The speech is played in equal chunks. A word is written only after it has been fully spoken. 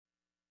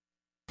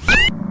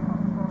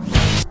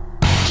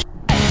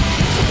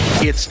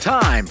It's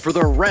time for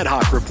the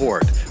Redhawk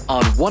Report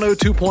on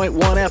 102.1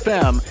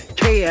 FM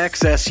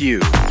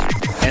KXSU.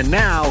 And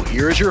now,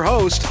 here's your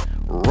host,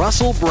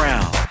 Russell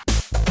Brown.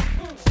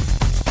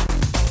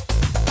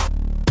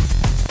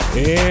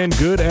 And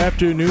good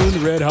afternoon,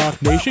 Redhawk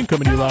Nation,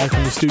 coming to you live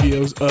from the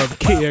studios of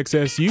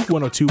KXSU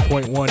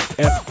 102.1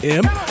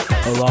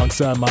 FM,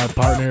 alongside my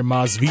partner,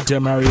 Maz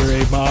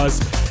Mariere.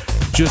 Maz,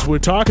 just we're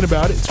talking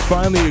about it. It's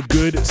finally a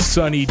good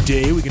sunny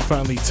day. We can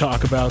finally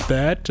talk about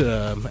that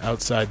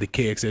outside the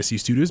KXSU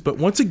studios. But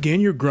once again,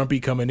 you're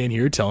grumpy coming in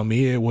here telling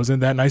me it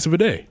wasn't that nice of a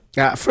day.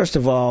 First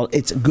of all,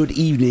 it's a good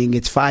evening.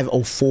 It's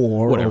 5:04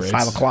 or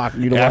 5 o'clock.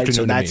 You know what?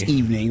 So that's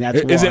evening.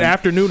 That's is it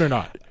afternoon or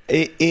not?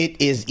 It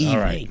is evening,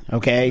 right.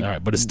 Okay? All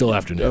right, but it's still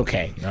afternoon.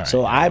 Okay. Right.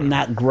 So I'm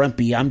not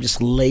grumpy. I'm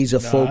just laser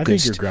focused. I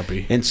think you're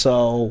grumpy. And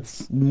so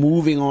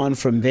moving on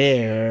from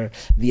there,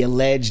 the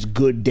alleged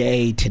good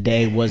day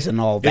today wasn't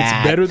all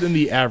bad. It's better than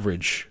the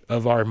average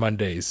of our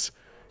Mondays.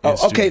 Oh,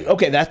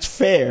 okay, that's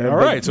fair. All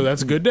right, so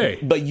that's a good day.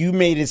 But you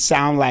made it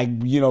sound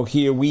like,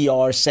 here we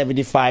are,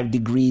 75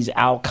 degrees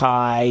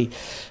Alki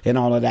and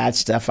all of that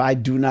stuff. I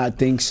do not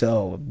think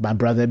so, my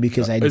brother,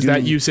 because Is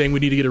that you saying we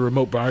need to get a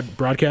remote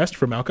broadcast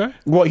from Alki?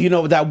 Well,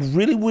 that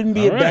really wouldn't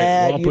be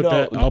bad.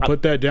 Well, I'll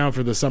put that down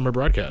for the summer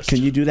broadcast.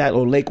 Can you do that?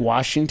 Or Lake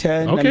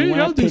Washington? Okay,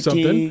 I'll do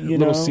something. A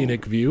little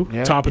scenic view,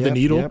 top of the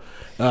needle.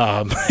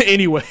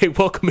 Anyway,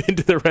 welcome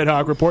into the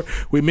Redhawk Report.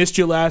 We missed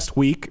you last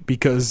week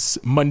because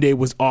Monday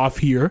was off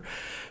here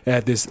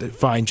at this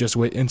fine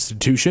Jesuit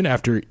institution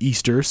after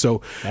Easter.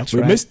 So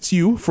we missed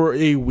you for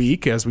a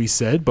week, as we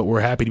said, but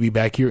we're happy to be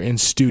back here in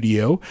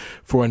studio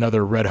for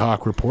another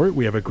Redhawk Report.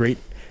 We have a great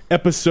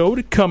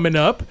episode coming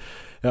up.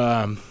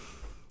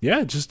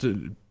 Just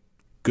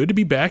good to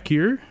be back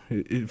here.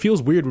 It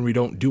feels weird when we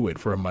don't do it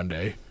for a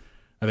Monday.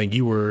 I think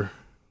we were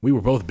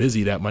both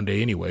busy that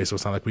Monday anyway, so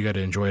it's not like we got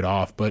to enjoy it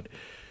off, but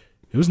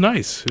it was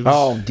nice.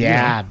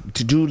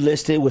 To-do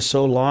list, it was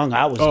so long.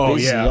 I was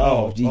busy.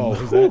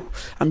 Yeah.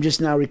 I'm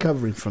just now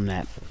recovering from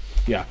that.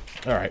 Yeah.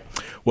 All right.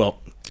 Well,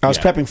 I was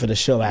prepping for the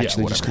show,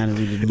 actually, just kind of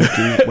really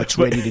looking at what's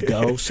ready to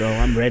go, so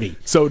I'm ready.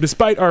 So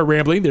despite our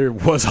rambling, there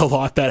was a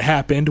lot that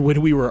happened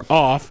when we were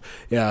off,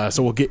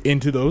 so we'll get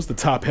into those, the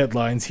top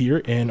headlines here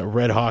in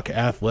Redhawk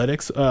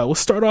Athletics. We'll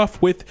start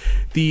off with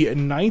the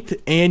 9th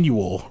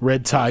annual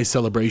Red Tie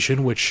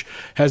celebration, which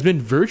has been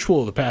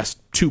virtual the past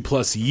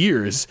 2+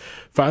 years,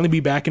 finally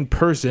be back in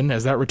person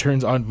as that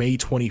returns on May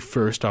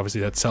 21st. Obviously,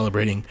 that's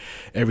celebrating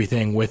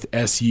everything with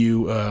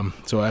SU.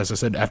 So as I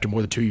said, after more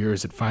than 2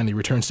 years, it finally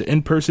returns to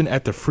in-person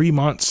at the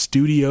Fremont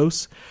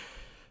Studios.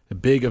 A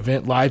big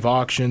event, live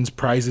auctions,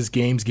 prizes,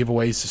 games,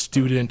 giveaways.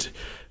 Student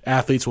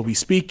athletes will be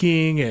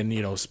speaking and,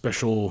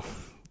 special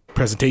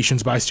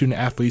presentations by student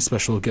athletes,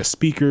 special guest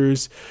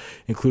speakers,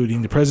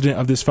 including the president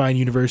of this fine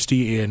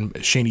university and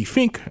Shani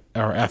Fink,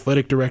 our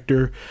athletic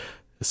director.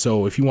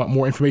 So if you want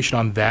more information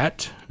on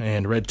that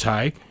and Red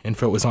Tie,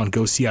 info is on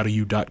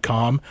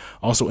goseattleu.com.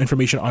 Also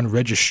information on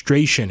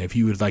registration if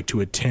you would like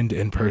to attend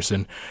in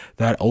person,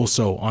 that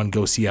also on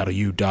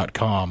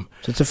goseattleu.com.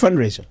 So it's a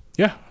fundraiser.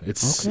 Yeah,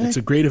 it's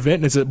a great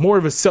event, and it's more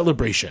of a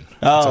celebration.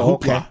 Oh,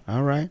 okay.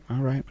 All right.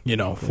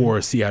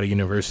 For Seattle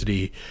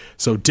University.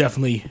 So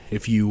definitely,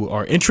 if you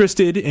are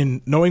interested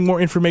in knowing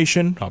more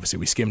information, obviously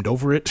we skimmed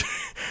over it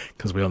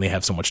because we only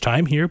have so much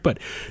time here, but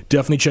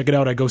definitely check it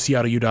out at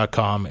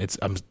goseattleu.com.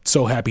 I'm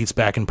so happy it's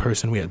back in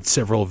person. We had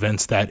several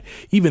events that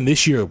even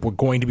this year were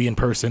going to be in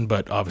person,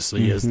 but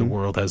obviously as the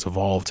world has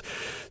evolved,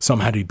 some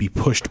had to be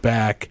pushed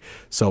back.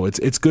 So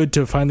it's good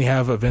to finally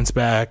have events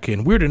back.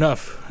 And weird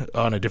enough,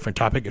 on a different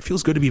topic, it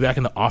feels good to be back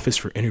in the office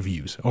for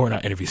interviews, or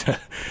not interviews,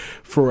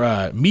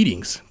 for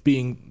meetings,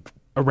 being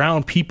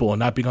around people and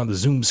not being on the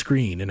Zoom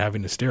screen and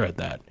having to stare at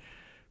that.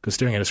 Because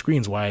staring at a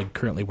screen is why I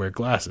currently wear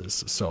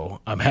glasses. So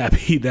I'm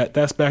happy that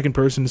that's back in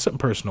person. There's something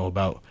personal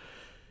about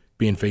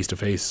being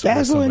face-to-face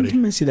with somebody. There's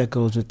intimacy that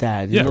goes with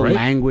that.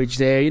 Language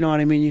there, you know what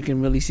I mean? You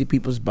can really see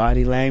people's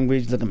body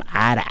language, look them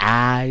eye to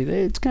eye.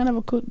 It's kind of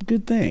a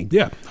good thing.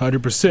 Yeah,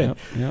 100%.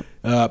 Yep.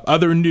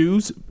 Other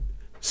news,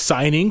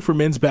 signing for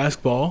men's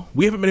basketball.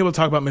 We haven't been able to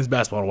talk about men's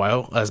basketball in a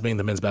while, as being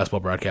the men's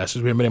basketball broadcasters.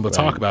 We haven't been able to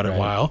talk about it in a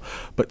while.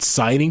 But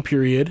signing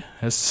period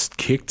has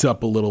kicked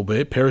up a little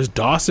bit. Paris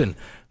Dawson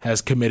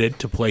has committed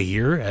to play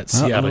here at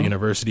Seattle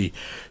University.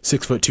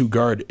 6'2"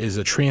 guard is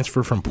a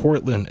transfer from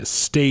Portland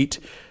State.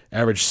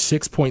 Averaged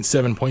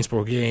 6.7 points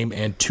per game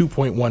and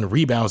 2.1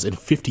 rebounds in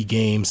 50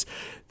 games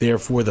there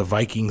for the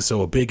Vikings.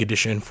 So a big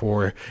addition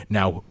for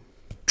now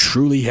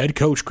truly head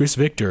coach Chris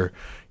Victor.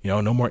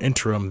 No more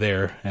interim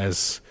there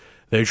as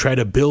they try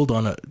to build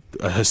on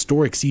a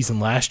historic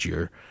season last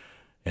year.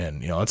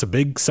 And, it's a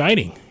big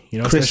signing.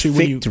 Chris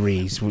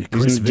Victories.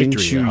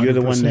 Didn't you? You're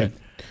the one that...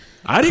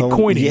 I didn't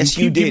coin it. Yes,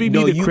 you keep giving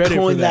me the credit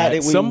for that.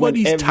 It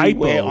Somebody's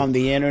typo on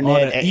the internet.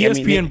 On an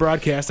ESPN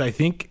broadcast, I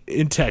think,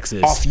 in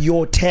Texas. Off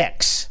your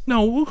text.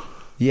 No.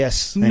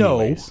 Yes.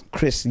 Anyways. No.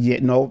 Chris,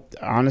 no,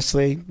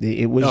 honestly,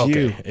 it was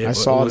you. I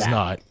saw that.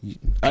 Not.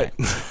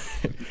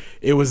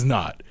 It was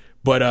not.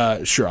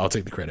 But sure, I'll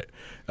take the credit.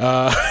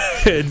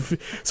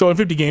 So in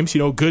 50 games,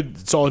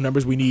 good, solid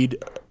numbers. We need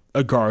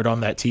a guard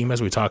on that team,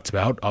 as we talked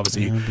about,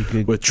 obviously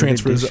good, with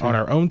transfers addition on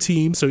our own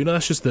team. So,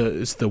 that's just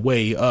it's the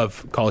way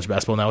of college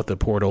basketball now with the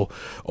portal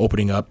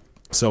opening up.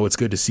 So it's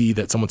good to see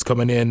that someone's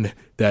coming in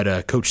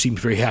that coach seemed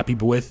very happy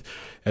with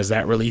as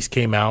that release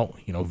came out.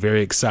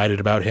 Very excited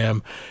about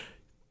him.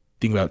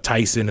 Thinking about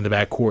Tyson in the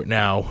backcourt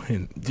now,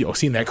 and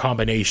seeing that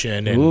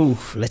combination and Ooh,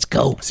 let's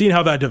go. Seeing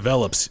how that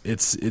develops,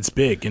 it's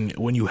big. And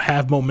when you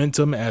have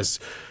momentum, as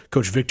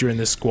Coach Victor and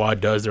this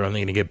squad does, they're only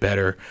going to get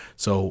better.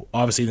 So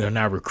obviously they're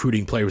now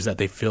recruiting players that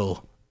they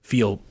feel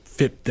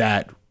fit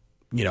that,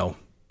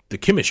 the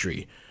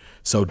chemistry.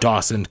 So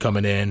Dawson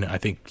coming in, I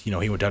think, he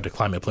went down to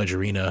Climate Pledge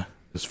Arena.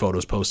 There's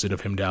photos posted of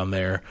him down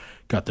there,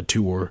 got the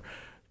tour.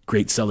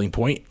 Great selling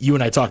point. You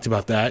and I talked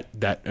about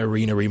that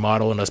arena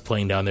remodel and us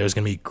playing down there is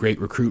going to be a great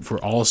recruit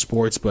for all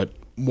sports, but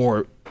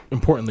more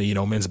importantly,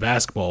 men's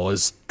basketball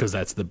is because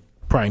that's the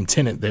prime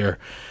tenant there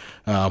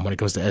when it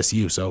comes to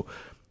SU. So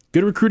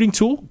good recruiting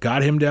tool.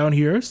 Got him down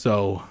here.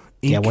 So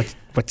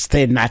what's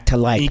there not to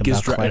like ink about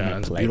is dry.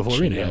 Climate Pledge, Beautiful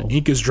arena. Yeah.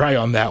 Ink is dry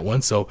on that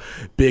one. So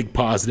big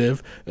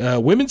positive.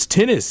 Women's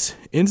tennis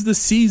ends the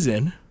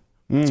season.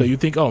 So you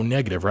think,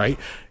 negative, right?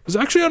 It was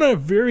actually on a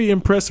very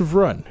impressive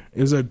run.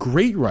 It was a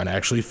great run,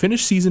 actually.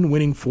 Finished season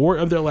winning 4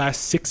 of their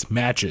last 6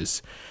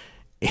 matches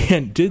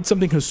and did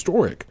something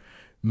historic.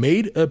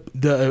 Made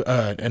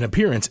an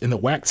appearance in the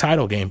WAC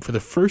title game for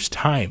the first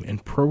time in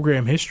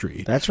program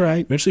history. That's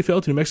right. Eventually fell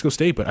to New Mexico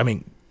State, but,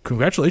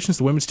 congratulations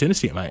to the women's tennis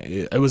team.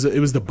 It was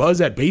the buzz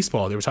at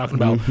baseball. They were talking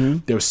about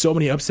there were so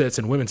many upsets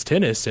in women's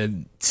tennis,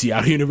 and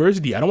Seattle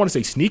University, I don't want to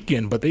say sneak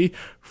in, but they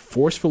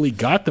forcefully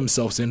got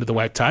themselves into the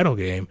WAC title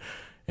game.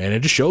 And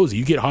it just shows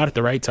you get hot at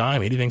the right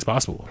time. Anything's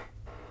possible.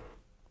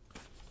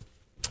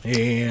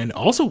 And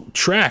also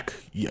track.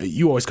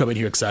 You always come in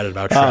here excited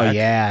about track. Oh,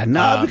 yeah.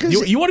 No,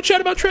 because you want to chat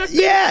about track?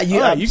 Yeah.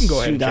 You can go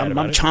ahead and chat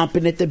about I'm it.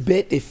 chomping at the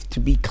bit, to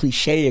be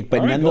cliche,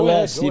 but right,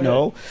 nonetheless,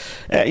 go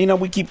ahead.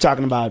 we keep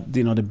talking about,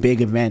 the big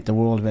event, the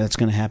world event that's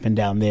going to happen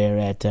down there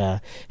at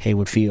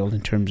Haywood Field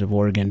in terms of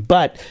Oregon.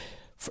 But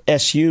for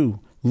SU,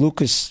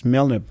 Lucas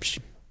Milner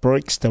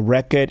breaks the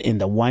record in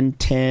the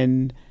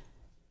 110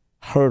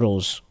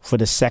 hurdles for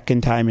the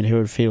second time in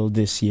Haywood Field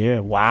this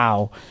year.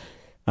 Wow.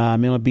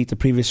 Miller beat the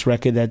previous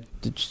record that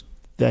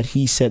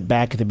he set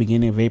back at the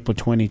beginning of April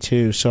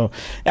 22. So,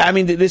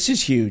 this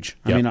is huge.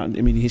 Yep.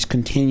 His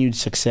continued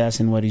success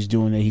in what he's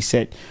doing. He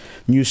set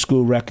new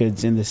school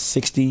records in the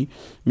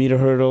 60-meter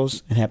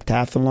hurdles and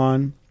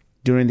heptathlon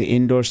during the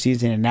indoor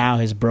season, and now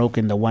has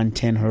broken the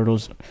 110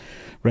 hurdles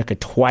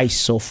record twice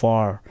so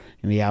far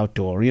in the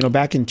outdoor.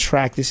 Back in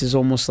track, this is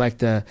almost like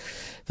the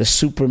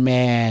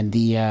Superman,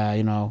 the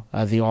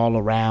all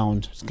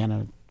around.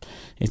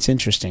 It's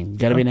interesting. You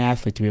got to be an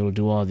athlete to be able to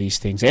do all these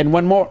things. And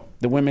one more,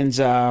 the women's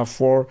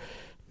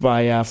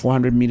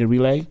 400-meter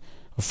relay.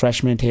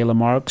 Freshman Taylor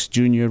Marks,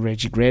 junior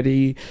Reggie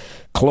Grady,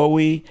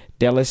 Chloe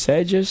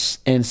Delasedges,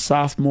 and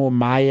sophomore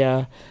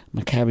Maya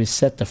McCabe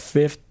set the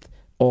 5th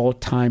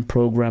all-time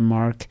program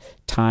mark,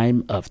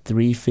 time of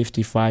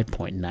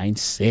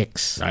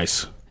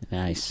 3:55.96.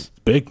 Nice.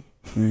 Big.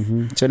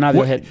 Mm-hmm. So now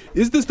they had.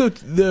 Is this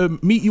the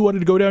meet you wanted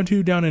to go down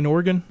in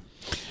Oregon?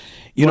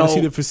 You want to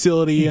see the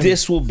facility?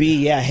 This will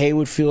be,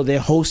 Haywood Field. They're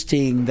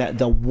hosting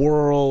the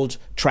World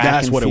Track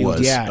That's and what Field. it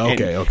was. Yeah.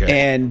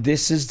 Okay. And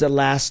this is the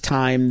last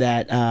time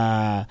that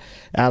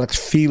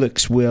Alex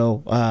Felix she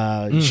will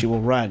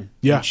run.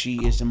 Yeah. And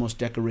she is the most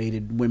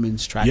decorated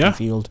women's track and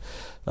field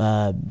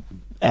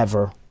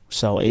ever.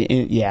 So,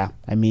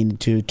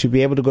 to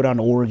be able to go down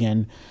to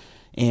Oregon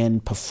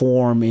and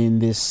perform in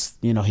this,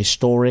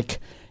 historic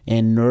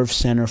and nerve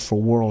center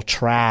for world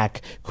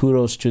track.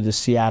 Kudos to the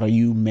Seattle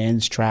U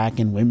men's track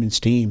and women's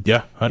team.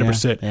 Yeah,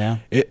 100%. Yeah.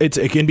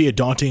 It can be a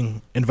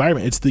daunting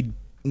environment. It's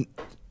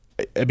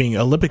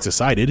Olympics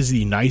aside, it is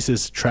the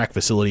nicest track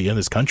facility in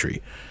this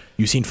country.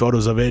 You've seen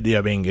photos of it.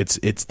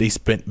 It's they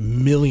spent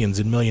millions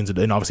and millions,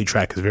 and obviously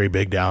track is very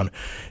big down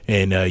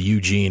in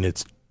Eugene.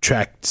 It's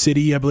Track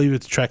City, I believe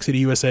it's Track City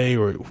USA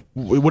or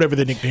whatever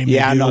the nickname.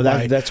 Yeah, no,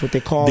 that's what they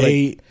call it.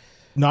 They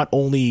not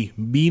only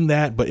mean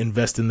that, but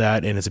invest in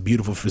that, and it's a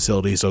beautiful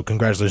facility. So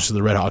congratulations to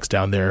the Redhawks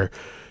down there,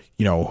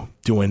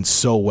 doing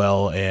so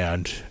well,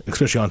 and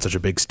especially on such a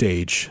big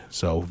stage.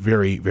 So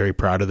very, very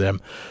proud of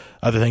them.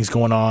 Other things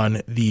going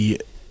on,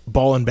 the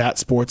ball and bat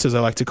sports, as I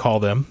like to call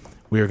them,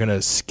 we are going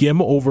to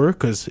skim over,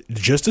 because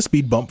just a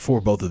speed bump for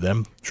both of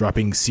them,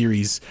 dropping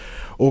series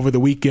over the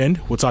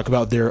weekend. We'll talk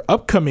about their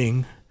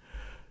upcoming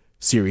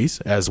series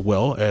as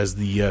well as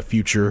the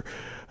future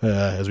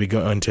as we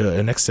go into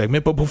the next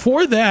segment. But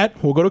before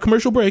that, we'll go to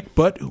commercial break.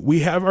 But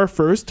we have our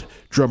first,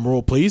 drum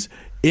roll please,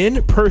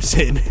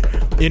 in-person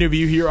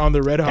interview here on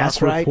the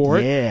Redhawk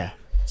Report. Yeah.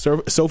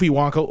 Sophie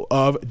Wankel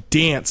of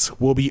Dance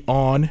will be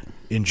on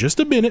in just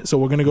a minute. So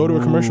we're going to go to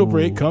a commercial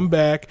break, come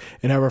back,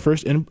 and have our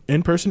first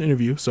in-person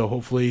interview. So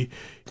hopefully,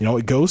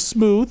 it goes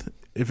smooth.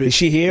 Is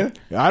she here?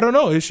 I don't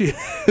know. Is she?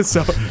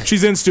 So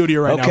she's in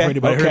studio right now for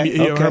anybody.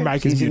 Her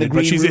mic is muted,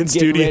 but she's in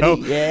studio.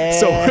 Yeah.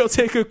 So we'll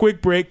take a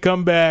quick break,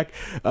 come back,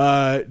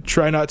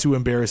 try not to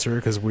embarrass her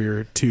because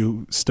we're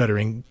two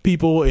stuttering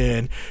people,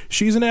 and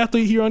she's an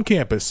athlete here on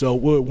campus, so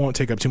it won't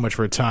take up too much of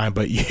her time.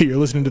 But you're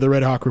listening to the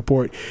Redhawk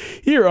Report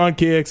here on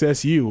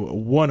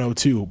KXSU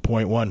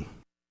 102.1.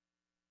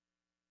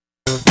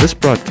 This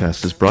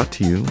broadcast is brought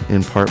to you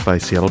in part by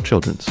Seattle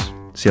Children's.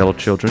 Seattle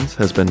Children's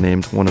has been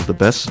named one of the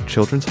best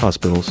children's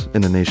hospitals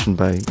in the nation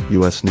by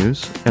U.S.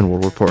 News and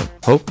World Report.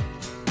 Hope,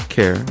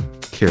 care,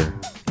 cure.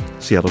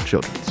 Seattle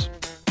Children's.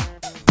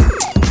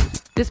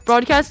 This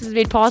broadcast is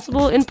made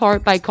possible in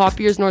part by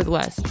Copiers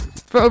Northwest.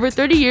 For over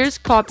 30 years,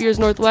 Copiers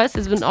Northwest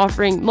has been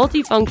offering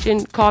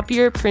multifunction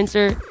copier,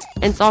 printer,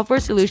 and software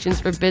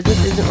solutions for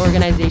businesses and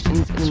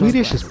organizations in the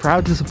Swedish Northwest. is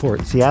proud to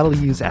support Seattle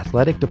U's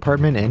athletic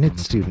department and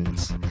its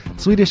students.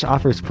 Swedish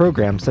offers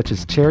programs such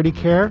as charity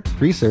care,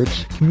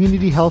 research,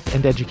 community health,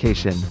 and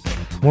education.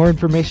 More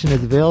information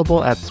is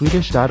available at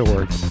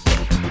swedish.org.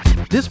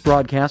 This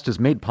broadcast is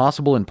made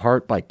possible in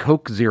part by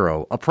Coke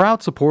Zero, a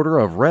proud supporter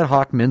of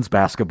Redhawk men's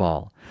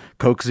basketball.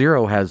 Coke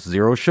Zero has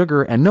 0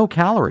 sugar and no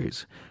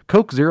calories.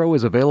 Coke Zero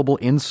is available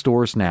in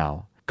stores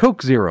now.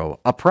 Coke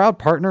Zero, a proud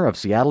partner of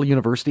Seattle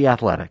University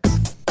Athletics.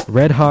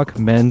 Redhawk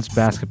men's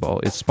basketball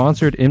is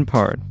sponsored in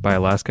part by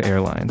Alaska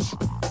Airlines.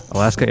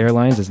 Alaska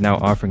Airlines is now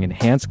offering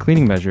enhanced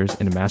cleaning measures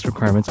and mask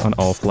requirements on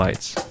all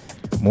flights.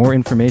 More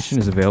information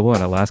is available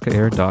at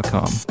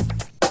alaskaair.com.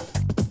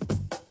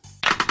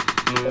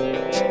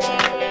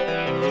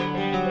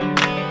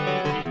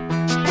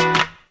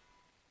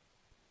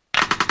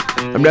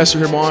 I'm Nestor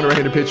Herman,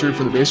 right-handed pitcher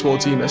for the baseball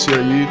team at CRU,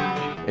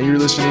 and you're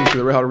listening to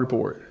the Redhawk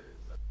Report.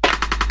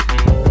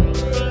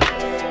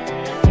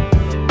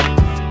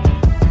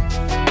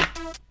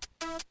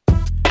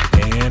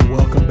 And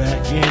welcome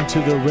back into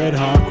the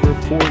Redhawk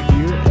Report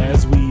here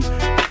as we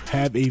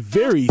have a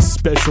very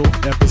special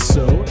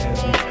episode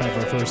as we have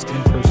our first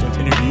in-person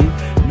interview,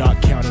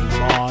 not counting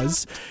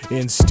Maz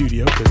in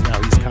studio because now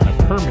he's kind of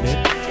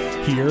permanent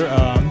here.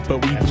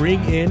 But we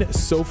bring in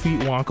Sophie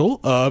Wankel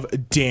of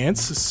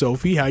Dance.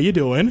 Sophie, how you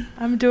doing?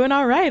 I'm doing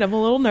all right. I'm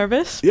a little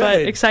nervous,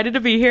 but excited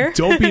to be here.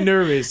 Don't be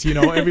nervous. You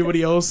know,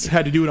 everybody else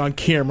had to do it on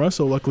camera,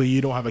 so luckily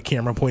you don't have a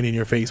camera pointing in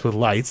your face with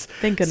lights.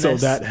 Thank goodness. So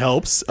that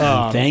helps.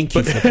 Thank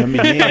you for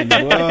coming in.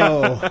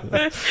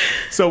 Whoa.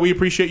 So we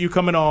appreciate you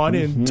coming on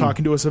and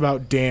talking to us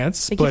about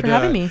dance. Thank you for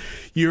having me.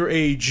 You're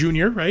a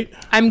junior, right?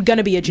 I'm going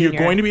to be a junior. You're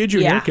going to be a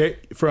junior, yeah. Okay.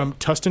 From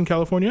Tustin,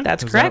 California?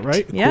 That's Is correct. That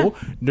right? Yeah. Cool.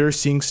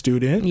 Nursing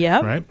student.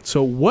 Yep. Right.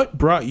 So what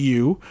brought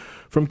you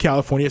from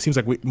California? It seems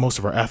like most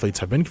of our athletes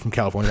have been from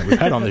California that we've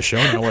had on this show.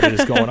 I don't know what it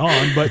is going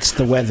on, but It's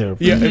the weather.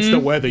 yeah, it's the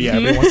weather. Yeah,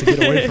 everyone wants to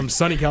get away from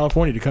sunny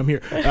California to come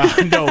here.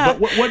 No, but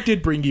what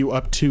did bring you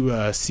up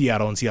to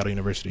Seattle and Seattle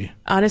University?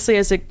 Honestly,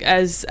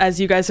 as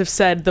you guys have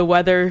said, the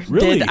weather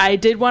Really? I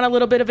did want a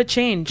little bit of a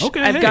change.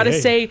 Okay, I've got to hey.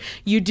 say,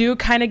 you do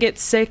kind of get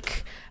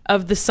sick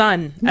of the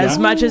sun as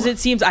much as it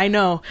seems. I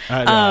know.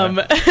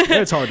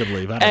 It's hard to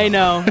believe. I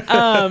know.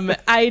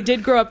 I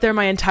did grow up there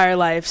my entire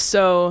life,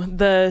 so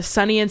the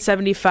sunny and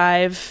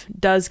 75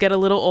 does get a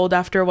little old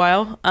after a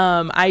while.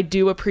 I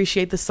do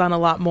appreciate the sun a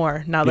lot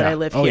more now that I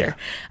live here.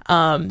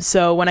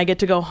 So when I get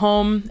to go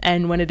home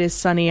and when it is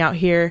sunny out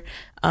here,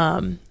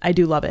 I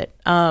do love it.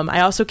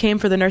 I also came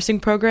for the nursing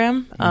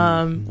program,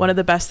 one of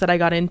the best that I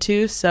got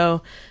into,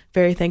 so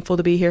very thankful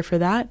to be here for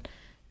that.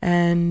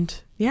 And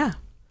yeah.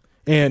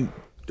 And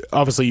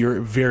obviously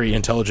you're very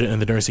intelligent in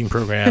the nursing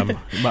program.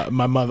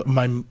 my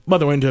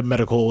mother went into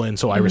medical, and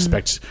so I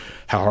respect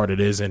how hard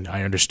it is, and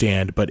I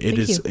understand, but it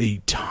is a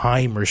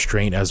time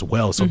restraint as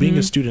well. So being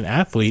a student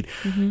athlete,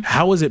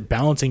 how is it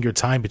balancing your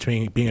time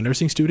between being a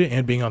nursing student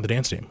and being on the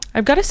dance team?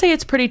 I've got to say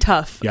it's pretty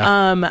tough.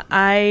 Yeah.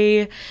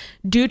 I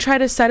do try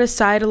to set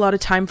aside a lot of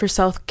time for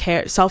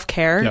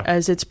self-care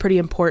as it's pretty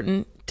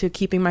important to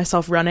keeping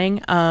myself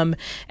running, and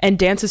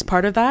dance is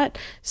part of that.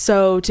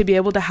 So to be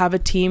able to have a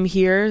team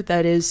here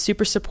that is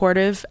super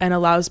supportive and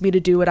allows me to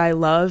do what I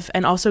love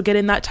and also get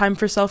in that time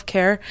for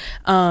self-care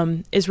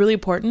is really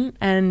important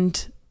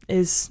and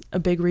is a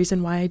big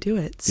reason why I do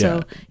it.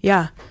 So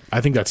yeah.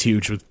 I think that's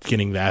huge with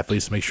getting the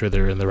athletes to make sure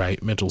they're in the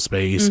right mental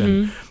space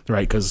and the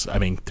right, because I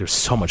mean there's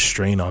so much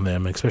strain on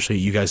them, especially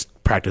you guys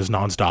practice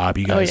nonstop.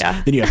 You guys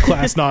then you have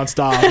class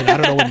nonstop, and I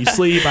don't know when you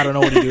sleep, I don't know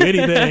when you do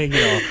anything.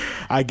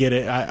 I get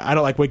it. I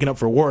don't like waking up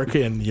for work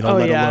and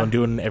let alone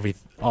doing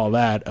all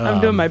that.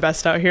 I'm doing my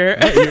best out here.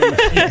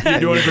 You're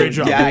doing a great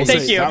job. Yeah,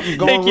 Thank you. Something's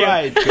going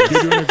right.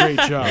 You're doing a great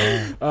job.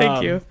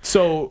 Thank you.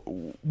 So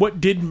what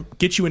did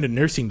get you into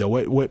nursing though?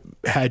 What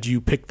had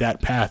you pick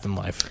that path in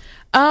life?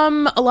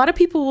 A lot of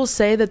people will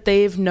say that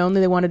they've known that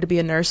they wanted to be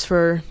a nurse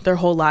for their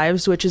whole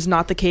lives, which is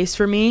not the case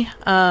for me.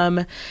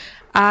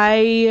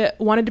 I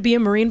wanted to be a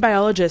marine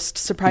biologist,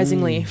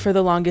 surprisingly, for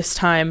the longest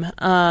time.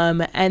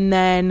 And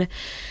then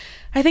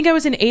I think I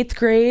was in 8th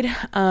grade,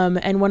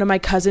 and one of my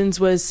cousins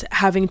was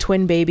having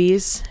twin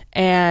babies,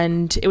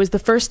 and it was the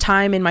first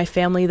time in my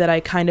family that I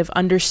kind of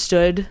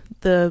understood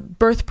the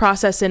birth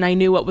process and I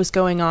knew what was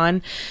going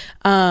on.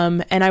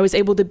 And I was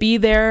able to be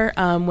there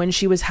when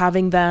she was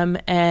having them,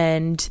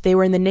 and they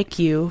were in the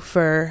NICU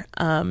for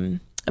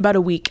about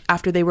a week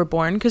after they were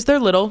born, because they're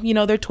little,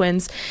 they're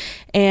twins.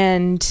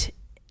 And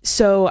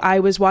so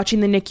I was watching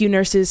the NICU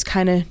nurses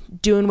kind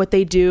of doing what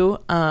they do.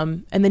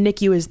 And the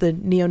NICU is the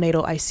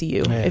neonatal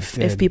ICU,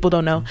 if people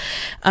don't know.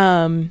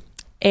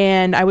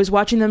 And I was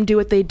watching them do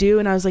what they do,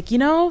 and I was like,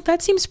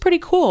 that seems pretty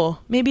cool.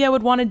 Maybe I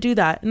would want to do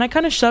that. And I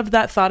kind of shoved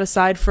that thought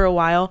aside for a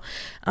while.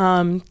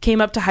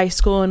 Came up to high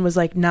school and was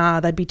like, nah,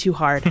 that'd be too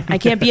hard. I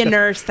can't be a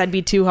nurse. That'd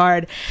be too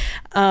hard.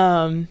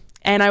 And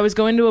I was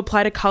going to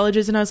apply to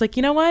colleges, and I was like,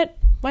 you know what?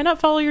 Why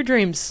not follow your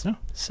dreams? Yeah.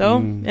 So,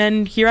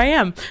 and here I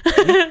am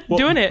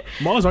doing it.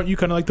 Maz, aren't you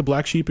kind of like the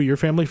black sheep of your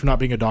family for not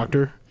being a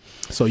doctor?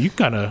 So you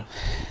kind of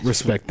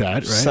respect that,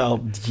 right?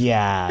 So,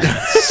 yeah.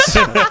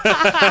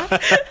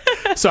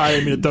 Sorry, I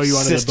didn't mean to throw you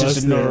under the bus.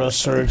 Sister's a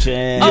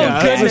neurosurgeon.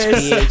 Oh, goodness.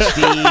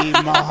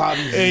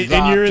 PhD,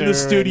 and you're in the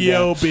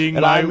studio being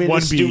and my I'm in 1B.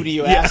 the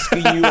studio asking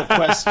you a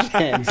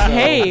question. So.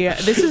 Hey,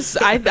 this is,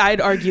 I'd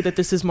argue that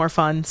this is more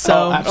fun.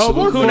 So,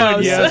 absolutely. Who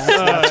knows? Yes.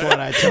 That's what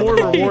I tell More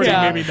them. rewarding,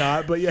 Yeah. maybe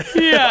not, but yeah.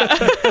 Yeah.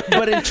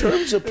 But in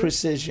terms of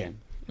precision,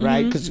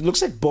 right? Because it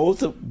looks like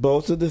both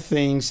of the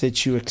things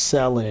that you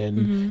excel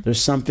in,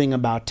 there's something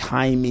about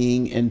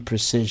timing and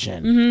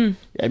precision.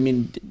 I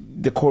mean,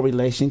 the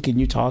correlation, can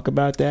you talk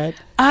about that?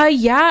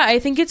 Yeah, I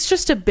think it's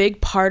just a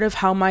big part of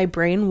how my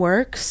brain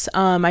works.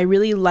 I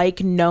really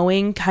like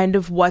knowing kind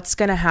of what's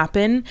going to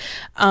happen.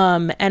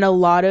 And a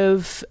lot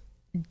of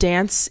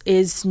dance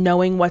is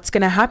knowing what's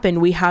going to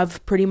happen. We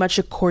have pretty much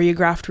a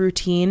choreographed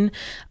routine,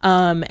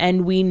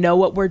 and we know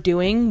what we're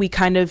doing. We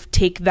kind of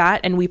take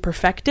that and we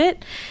perfect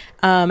it.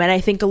 And I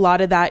think a lot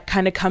of that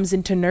kind of comes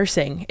into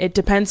nursing. It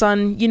depends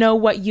on,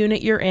 what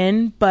unit you're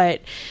in,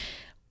 but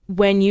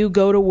when you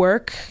go to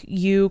work,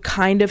 you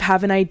kind of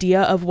have an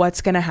idea of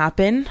what's going to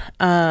happen,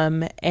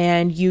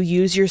 and you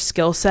use your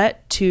skill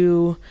set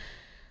to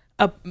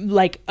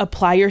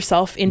apply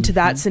yourself into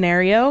that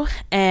scenario.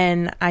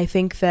 And I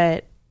think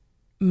that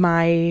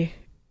my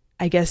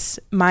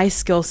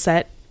skill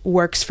set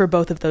works for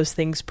both of those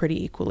things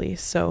pretty equally.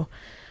 So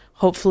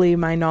hopefully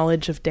my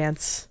knowledge of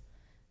dance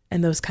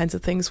and those kinds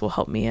of things will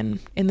help me in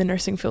the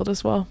nursing field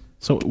as well.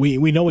 So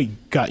we know we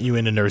got you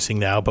into nursing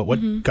now, but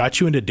what got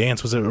you into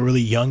dance? Was it a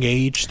really young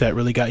age that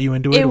really got you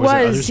into it? It or was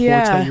was, it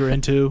other sports that you were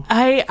into?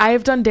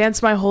 I've done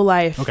dance my whole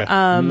life. Okay.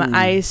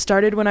 I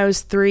started when I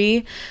was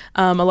 3.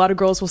 A lot of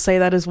girls will say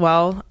that as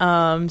well.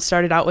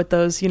 Started out with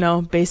those,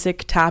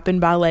 basic tap and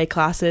ballet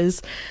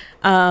classes.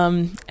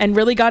 And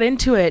really got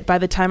into it. By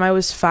the time I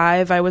was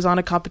 5, I was on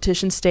a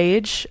competition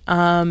stage,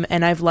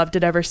 and I've loved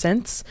it ever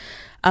since.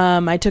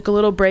 I took a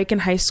little break in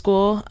high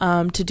school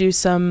to do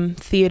some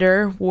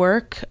theater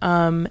work,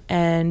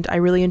 and I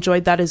really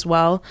enjoyed that as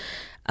well.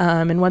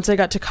 And once I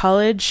got to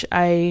college,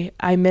 I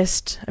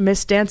missed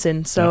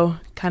dancing, so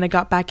kind of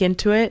got back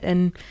into it,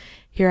 and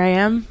here I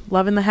am,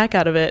 loving the heck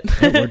out of it.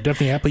 We're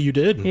definitely happy you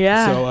did.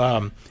 Yeah.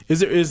 So,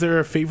 is there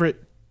a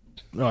favorite?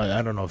 Oh,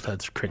 I don't know if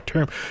that's the correct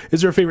term.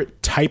 Is there a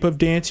favorite type of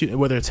dance,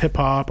 whether it's hip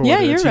hop or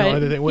whether it's right.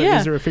 other thing? Yeah.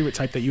 Is there a favorite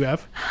type that you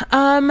have?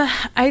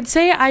 I'd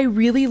say I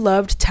really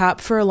loved tap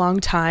for a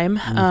long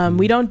time.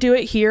 We don't do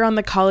it here on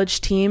the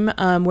college team.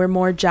 We're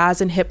more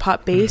jazz and hip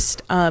hop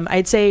based.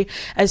 I'd say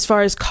as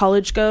far as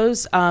college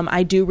goes,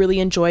 I do really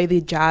enjoy the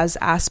jazz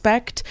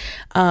aspect.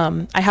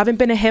 I haven't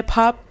been a hip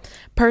hop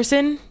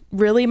person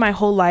really my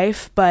whole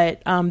life,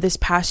 but this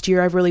past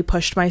year I've really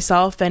pushed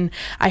myself, and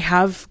I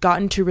have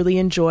gotten to really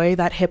enjoy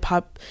that hip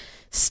hop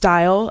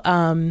style.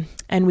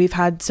 And we've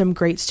had some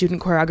great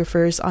student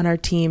choreographers on our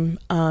team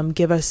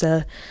give us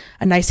a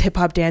nice hip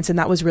hop dance, and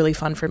that was really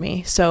fun for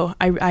me. So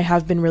I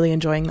have been really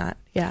enjoying that.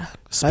 Yeah.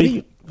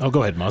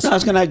 Go ahead, Maz. No, I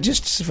was gonna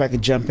just, if I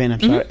could jump in. I'm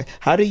sorry.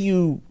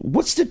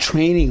 What's the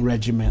training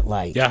regiment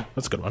like? Yeah,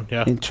 that's a good one.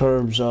 Yeah. In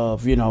terms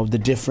of the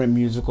different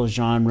musical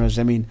genres.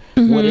 I mean,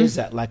 what is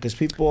that like? Because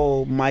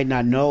people might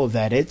not know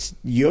that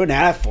you're an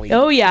athlete.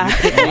 Oh yeah.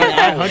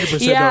 I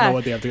 100% don't know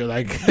what they have to go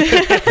like.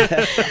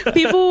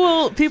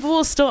 People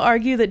will still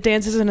argue that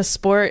dance isn't a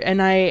sport,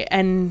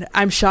 and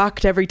I'm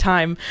shocked every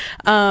time.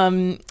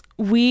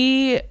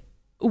 We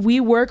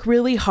work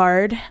really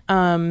hard.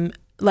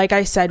 Like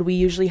I said, we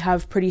usually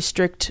have pretty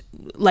strict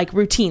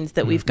routines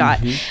that we've got.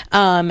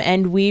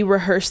 And we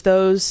rehearse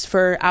those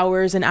for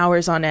hours and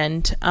hours on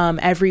end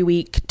every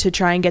week to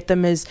try and get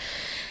them as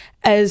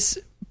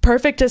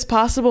perfect as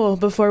possible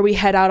before we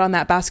head out on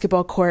that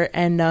basketball court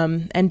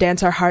and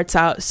dance our hearts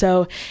out.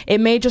 So it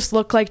may just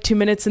look like 2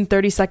 minutes and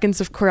 30 seconds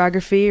of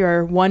choreography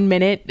or 1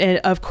 minute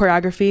of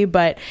choreography,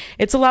 but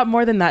it's a lot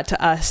more than that to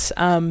us.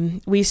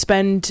 We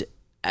spend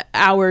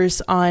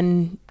hours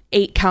on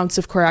 8 counts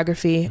of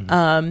choreography,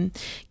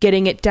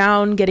 getting it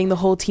down, getting the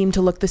whole team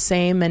to look the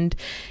same. And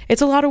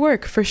it's a lot of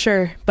work for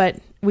sure, but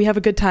we have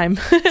a good time.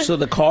 So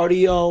the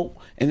cardio,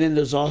 and then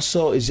there's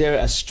also, is there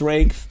a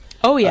strength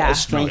Oh, yeah. a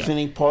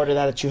strengthening part of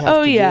that you have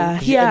to do. Yeah.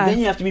 And then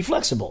you have to be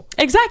flexible.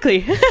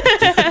 Exactly.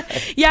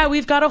 Yeah,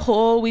 we've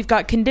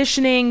got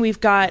conditioning. We've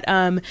got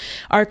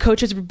our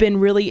coaches have been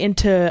really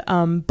into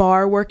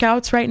bar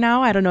workouts right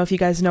now. I don't know if you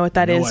guys know what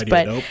that is,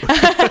 but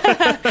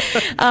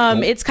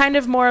it's kind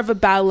of more of a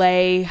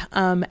ballet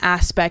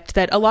aspect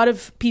that a lot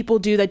of people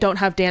do that don't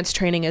have dance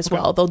training as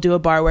well. They'll do a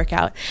bar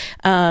workout.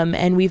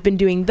 And we've been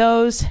doing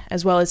those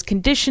as well as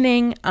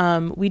conditioning.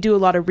 We do a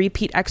lot of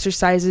repeat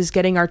exercises,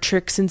 getting our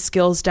tricks and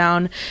skills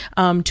down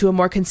to a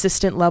more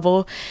consistent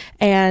level,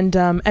 and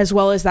as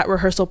well as that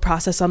rehearsal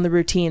process on the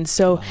routine.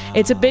 So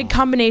it's a big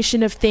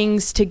combination of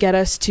things to get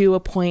us to a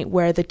point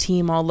where the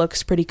team all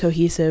looks pretty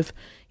cohesive.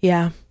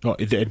 Yeah. Well,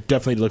 it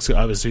definitely looks,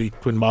 obviously,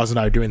 when Maz and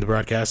I are doing the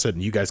broadcast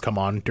and you guys come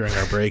on during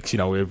our breaks,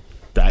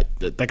 that,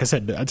 like I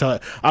said,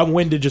 I'm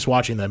winded just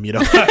watching them.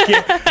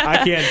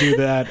 I can't do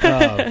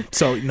that.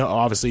 So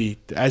obviously,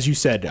 as you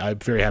said, I'm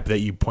very happy that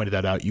you pointed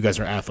that out. You guys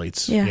are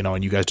athletes,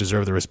 and you guys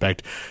deserve the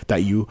respect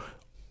that you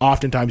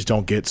oftentimes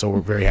don't get. So we're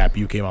very happy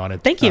you came on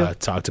and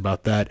talked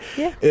about that.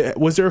 Yeah.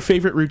 Was there a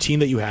favorite routine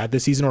that you had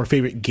this season, or a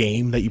favorite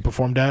game that you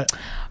performed at?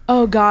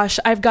 Oh gosh,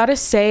 I've got to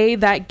say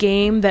that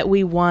game that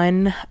we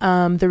won,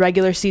 the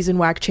regular season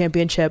WAC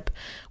championship,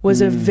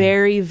 was a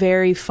very,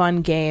 very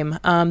fun game.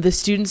 The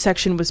student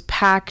section was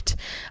packed.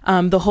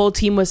 The whole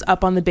team was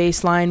up on the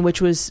baseline,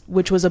 which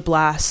was a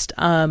blast.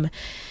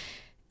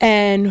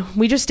 And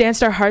we just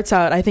danced our hearts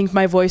out. I think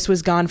my voice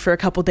was gone for a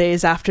couple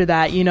days after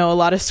that. A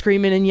lot of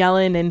screaming and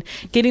yelling, and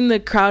getting the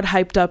crowd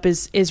hyped up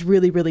is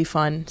really, really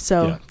fun.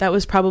 So that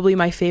was probably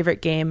my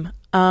favorite game.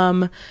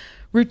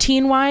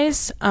 Routine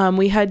wise,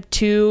 we had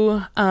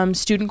two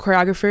student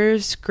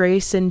choreographers,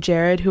 Grace and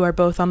Jared, who are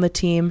both on the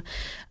team.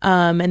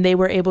 And they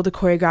were able to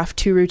choreograph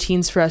 2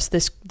 routines for us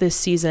this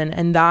season.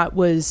 And that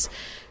was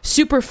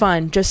super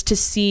fun, just to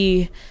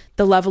see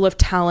the level of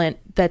talent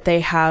that they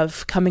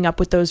have coming up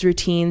with those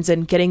routines,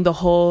 and getting the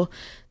whole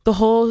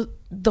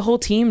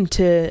team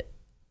to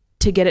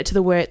get it to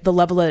the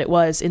level that it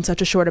was in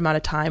such a short amount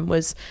of time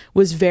was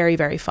very,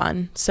 very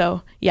fun.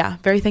 So yeah,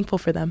 very thankful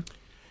for them.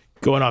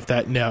 Going off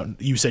that, now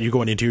you said you're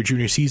going into your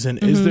junior season.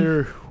 Is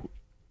there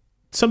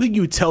something you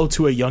would tell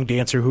to a young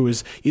dancer who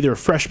is either a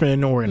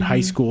freshman or in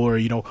high school,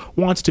 or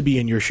wants to be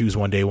in your shoes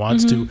one day,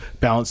 wants to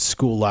balance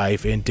school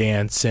life and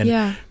dance,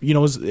 and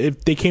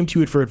if they came to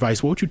you for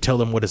advice, what would you tell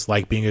them what it's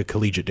like being a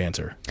collegiate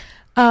dancer?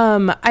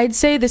 I'd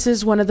say this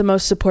is one of the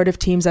most supportive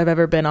teams I've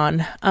ever been on.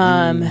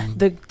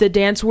 The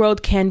dance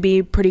world can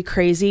be pretty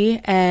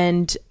crazy,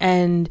 and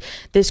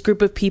this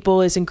group of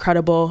people is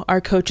incredible. Our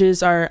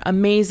coaches are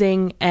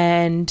amazing,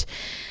 and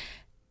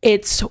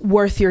it's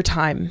worth your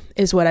time,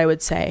 is what I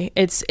would say.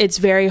 It's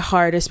very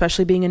hard,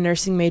 especially being a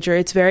nursing major.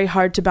 It's very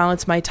hard to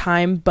balance my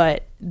time,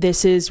 but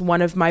this is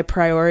one of my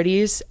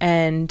priorities,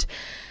 and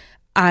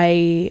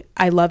I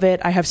love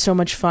it. I have so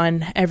much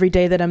fun every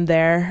day that I'm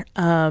there,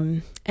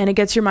 and it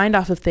gets your mind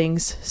off of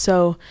things.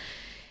 So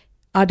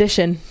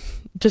audition,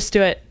 just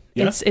do it.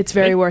 Yeah. It's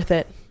very worth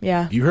it.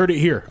 Yeah. You heard it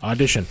here.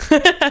 Audition.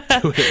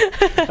 Do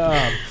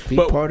it. Be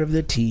part of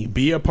the team.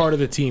 Be a part of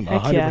the team.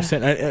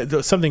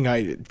 100%. Something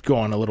I go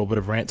on a little bit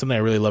of rant. Something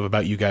I really love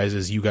about you guys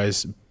is you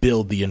guys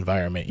build the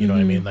environment. You know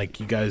what I mean? Like,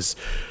 you guys,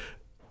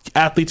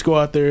 athletes go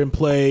out there and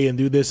play and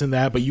do this and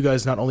that, but you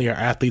guys not only are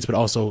athletes but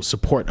also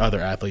support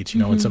other athletes,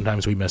 and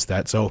sometimes we miss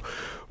that. So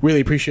really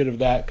appreciative of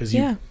that, because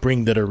you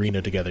bring that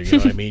arena together, you know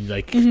what I mean?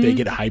 Like, they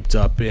get hyped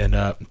up and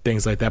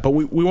things like that. But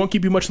we won't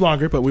keep you much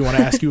longer, but we want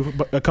to ask you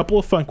a couple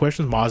of fun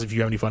questions. Maz, if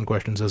you have any fun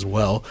questions as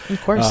well,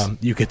 of course,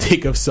 you could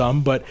think of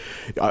some. But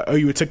are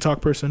you a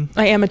TikTok person?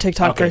 I am a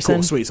TikTok person.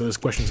 Cool, sweet. So this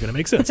question is going to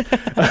make sense.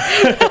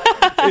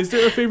 Is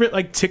there a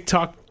favorite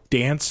TikTok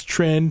dance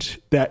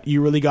trend that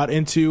you really got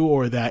into,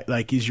 or that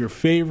is your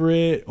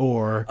favorite?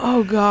 Or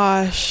oh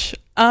gosh,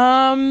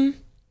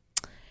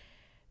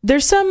 there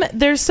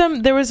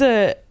was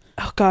a,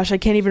 oh gosh, I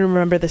can't even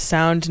remember the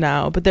sound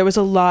now, but there was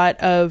a lot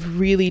of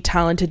really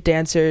talented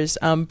dancers,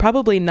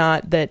 probably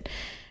not that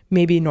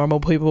maybe normal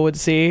people would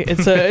see.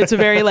 It's a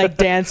very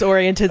dance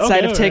oriented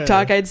side of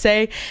TikTok, I'd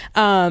say,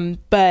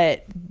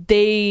 but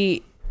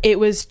it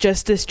was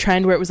just this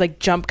trend where it was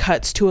jump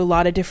cuts to a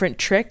lot of different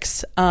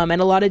tricks, and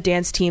a lot of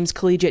dance teams,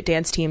 collegiate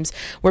dance teams,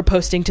 were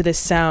posting to this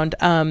sound.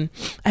 I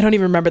don't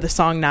even remember the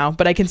song now,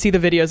 but I can see the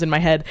videos in my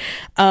head,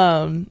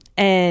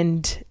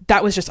 and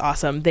that was just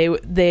awesome.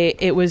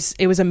 It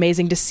was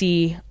amazing to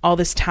see all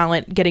this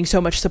talent getting so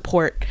much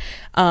support,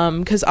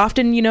 because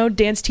often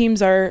dance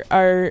teams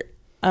are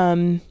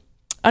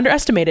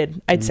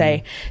underestimated, I'd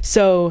say.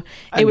 So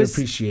it was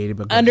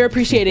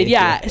underappreciated.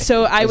 Yeah.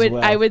 So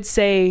I would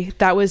say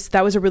that was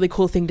a really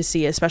cool thing to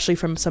see, especially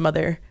from some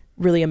other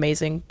really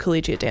amazing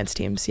collegiate dance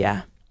teams.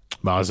 Yeah.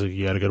 Maz,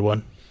 you had a good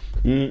one?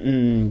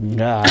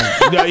 Nah.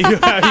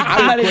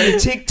 I'm not into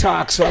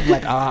TikTok, so I'm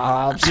like,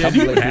 do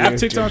you have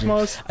TikTok,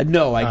 Maz?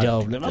 No, I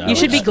don't. You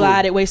should be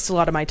glad. It wastes a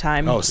lot of my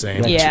time. Oh,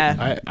 same.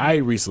 Yeah. I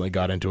recently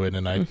got into it,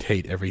 and I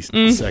hate every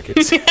second.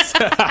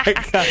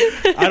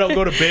 I don't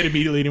go to bed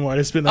immediately anymore. I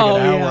just spend an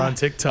hour on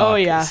TikTok. Oh,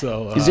 yeah.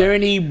 So, is there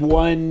any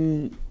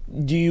one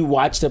Do you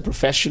watch the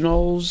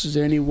professionals? Is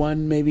there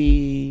anyone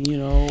maybe,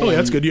 Oh, yeah,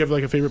 that's good. Do you have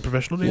like a favorite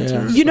professional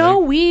dancer? Yeah.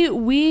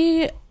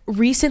 We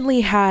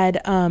recently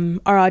had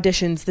our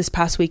auditions this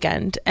past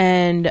weekend,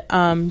 and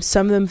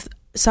some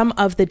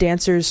of the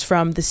dancers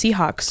from the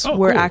Seahawks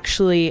were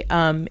actually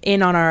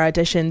in on our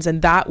auditions,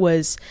 and that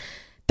was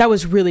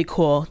really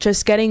cool.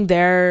 Just getting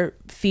their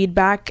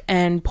feedback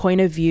and point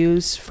of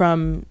views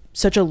from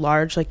such a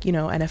large,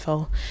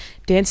 NFL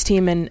dance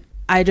team, and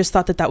I just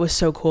thought that was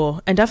so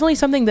cool, and definitely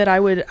something that I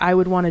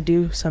would want to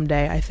do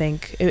someday. I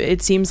think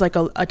it seems like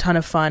a ton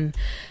of fun.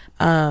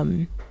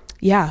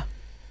 Yeah.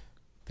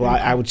 Well,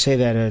 I would say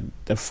that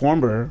the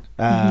former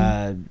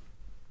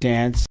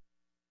dance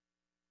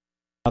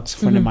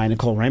friend of mine,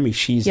 Nicole Remy,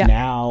 she's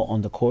now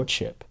on the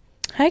courtship.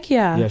 Heck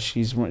yeah. Yeah,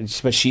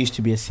 but she used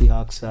to be a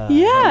Seahawks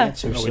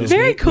dancer. So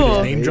very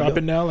cool. Name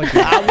dropping now?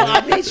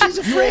 I mean, she's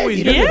a friend.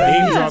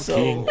 Name drop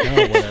king.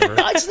 Whatever.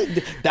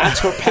 That's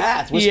her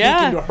path. We're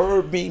speaking to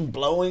her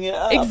blowing it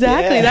up.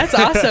 Exactly. Yeah. That's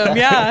awesome.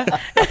 Yeah.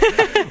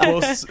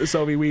 Well,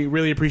 Sophie, we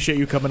really appreciate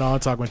you coming on,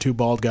 talking with two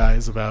bald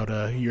guys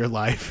about your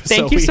life.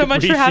 Thank you so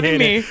much for having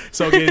me.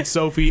 So again,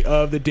 Sophie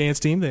of the dance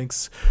team,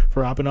 thanks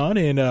for hopping on.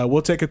 And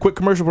we'll take a quick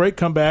commercial break,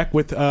 come back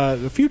with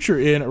the future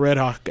in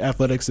Redhawk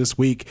Athletics this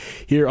week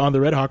here on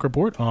the Redhawk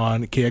Report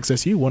on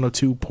KXSU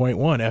 102.1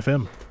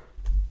 FM.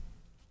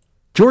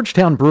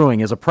 Georgetown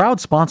Brewing is a proud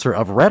sponsor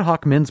of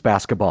Redhawk men's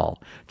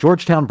basketball.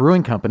 Georgetown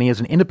Brewing Company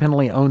is an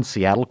independently owned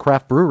Seattle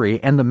craft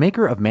brewery and the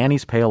maker of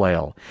Manny's Pale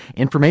Ale.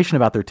 Information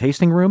about their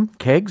tasting room,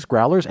 kegs,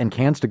 growlers, and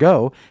cans to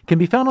go can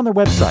be found on their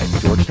website,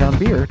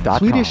 georgetownbeer.com.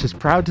 Swedish is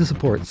proud to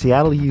support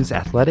Seattle U's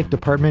athletic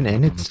department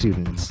and its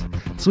students.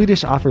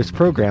 Swedish offers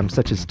programs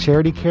such as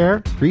charity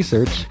care,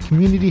 research,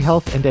 community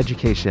health, and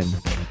education.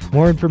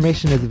 More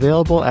information is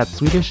available at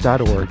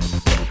swedish.org.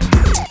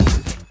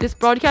 This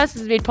broadcast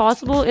is made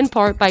possible in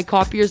part by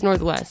Copiers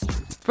Northwest.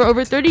 For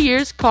over 30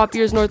 years,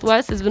 Copiers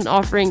Northwest has been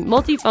offering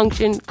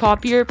multifunction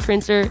copier,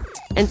 printer,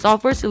 and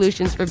software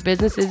solutions for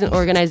businesses and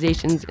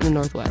organizations in the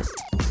Northwest.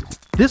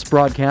 This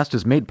broadcast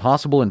is made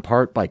possible in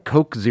part by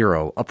Coke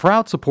Zero, a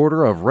proud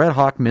supporter of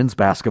Redhawk men's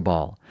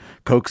basketball.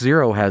 Coke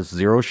Zero has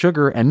zero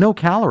sugar and no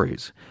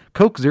calories.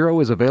 Coke Zero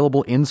is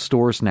available in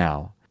stores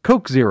now.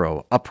 Coke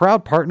Zero, a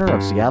proud partner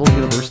of Seattle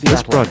University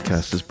This Athletics.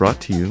 broadcast is brought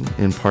to you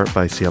in part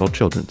by Seattle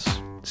Children's.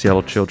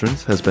 Seattle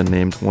Children's has been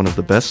named one of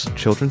the best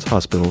children's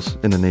hospitals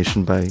in the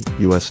nation by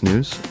U.S.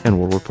 News and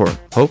World Report.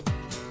 Hope,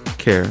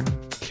 care,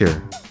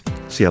 cure.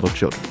 Seattle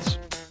Children's.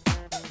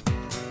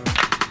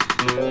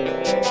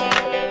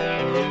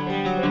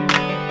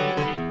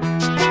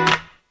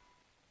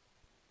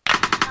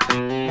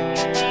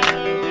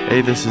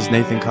 Hey, this is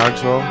Nathan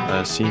Cogswell,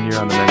 a senior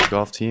on the men's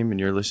golf team, and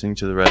you're listening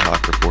to the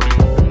Redhawk Report.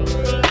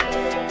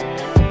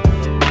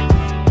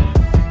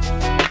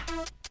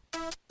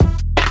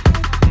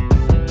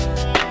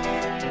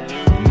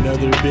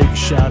 Another big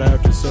shout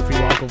out to Sophie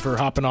Wankel for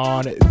hopping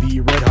on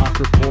the Redhawk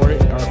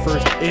Report, our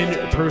first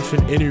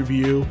in-person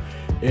interview.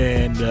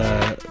 And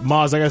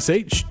Maz, I gotta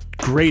say,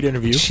 great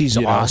interview. She's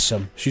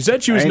awesome. She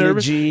said she was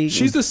nervous. Energy.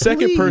 She's the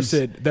second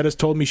person that has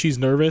told me she's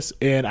nervous,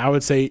 and I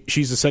would say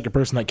she's the second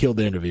person that killed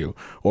the interview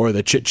or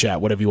the chit chat,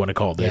 whatever you want to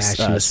call this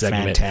she was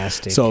segment.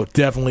 fantastic. So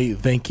definitely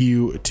thank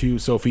you to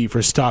Sophie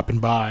for stopping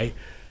by.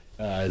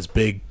 It's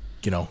big,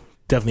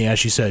 definitely, as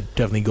she said,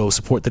 definitely go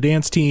support the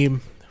dance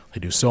team. They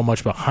do so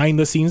much behind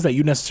the scenes that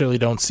you necessarily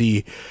don't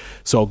see.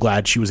 So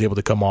glad she was able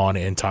to come on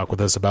and talk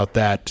with us about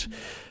that.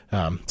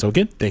 So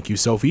again, thank you,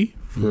 Sophie,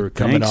 for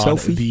coming on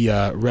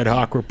the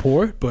Redhawk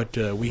Report. But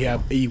we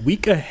have a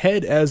week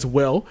ahead as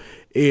well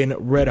in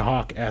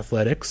Redhawk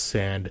Athletics.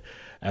 And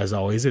as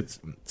always, it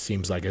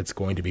seems like it's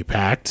going to be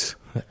packed,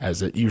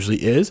 as it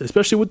usually is,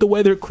 especially with the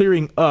weather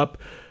clearing up.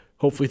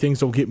 Hopefully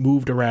things don't get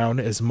moved around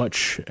as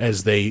much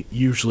as they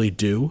usually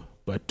do.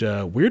 But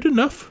weird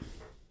enough,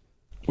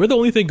 we're the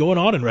only thing going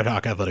on in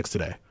Redhawk Athletics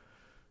today.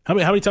 How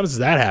many times does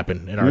that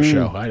happen in our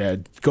show?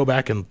 I'd go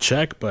back and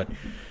check, but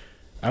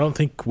I don't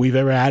think we've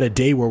ever had a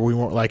day where we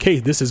weren't like, hey,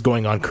 this is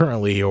going on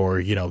currently,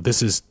 or,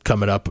 this is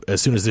coming up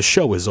as soon as this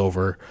show is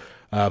over.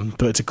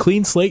 But it's a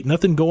clean slate,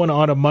 nothing going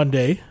on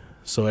Monday,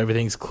 so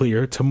everything's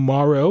clear.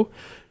 Tomorrow,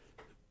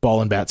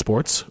 ball and bat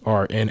sports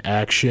are in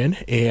action,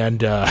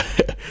 and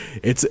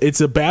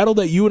it's a battle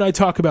that you and I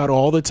talk about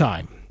all the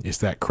time. It's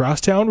that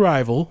crosstown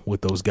rival with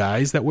those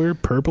guys that wear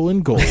purple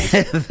and gold.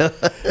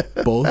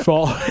 both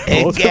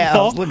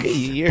gals, look at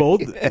you.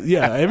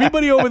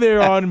 Everybody over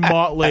there on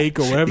Mott Lake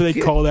or whatever they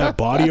call that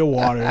body of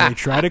water, they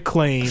try to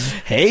claim.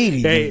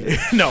 Hey,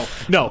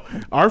 no.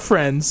 Our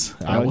friends,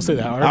 I will say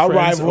that. Our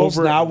rivals,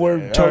 now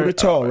we're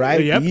toe-to-toe,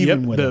 right?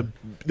 Even with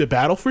the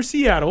battle for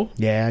Seattle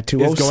is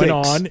 206. going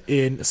on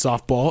in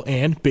softball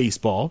and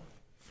baseball,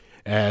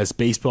 as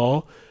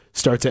baseball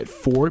starts at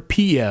 4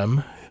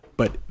 p.m.,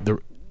 but the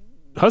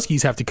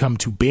Huskies have to come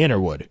to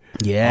Bannerwood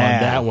on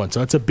that one. So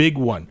that's a big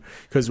one.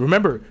 Because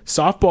remember,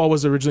 softball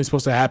was originally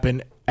supposed to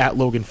happen at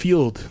Logan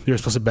Field. They were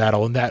supposed to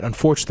battle, and that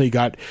unfortunately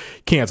got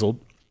canceled.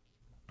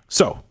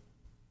 So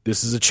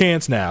this is a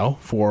chance now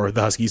for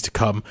the Huskies to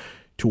come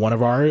to one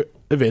of our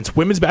events.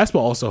 Women's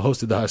basketball also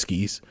hosted the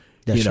Huskies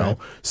That's right.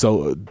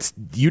 So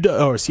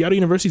Seattle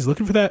University is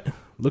looking for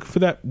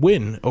that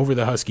win over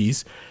the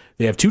Huskies.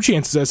 They have 2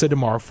 chances, as I said,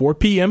 tomorrow, 4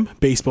 p.m.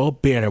 baseball,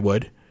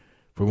 Bannerwood.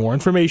 For more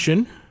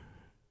information,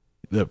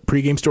 the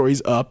pregame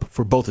story's up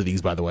for both of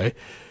these, by the way.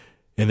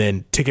 And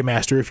then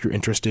Ticketmaster, if you're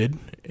interested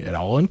at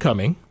all in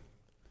coming,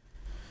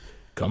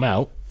 come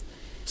out.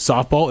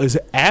 Softball is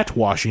at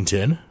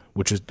Washington,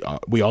 which is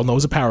we all know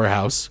is a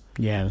powerhouse.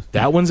 Yeah.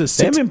 That one's at 6.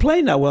 They haven't been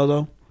playing that well,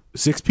 though.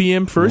 6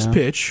 p.m. first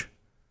pitch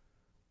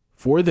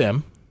for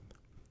them.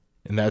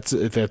 And that's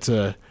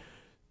a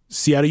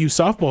Seattle U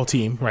softball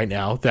team right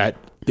now that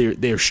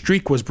their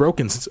streak was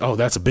broken since. Oh,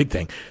 that's a big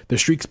thing. The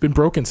streak's been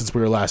broken since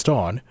we were last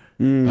on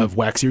of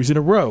WAC series in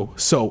a row.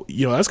 So, that's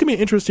going to be an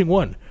interesting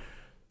one.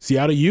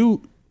 Seattle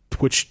U,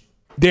 which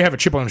they have a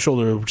chip on the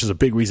shoulder, which is a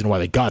big reason why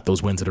they got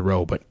those wins in a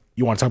row. But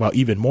you want to talk about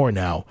even more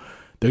now.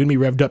 They're going to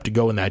be revved up to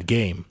go in that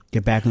game.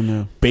 Get back on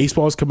the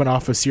Baseball's coming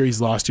off a series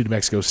loss to New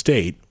Mexico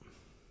State.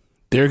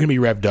 They're going to be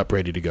revved up,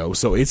 ready to go.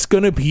 So it's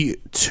going to be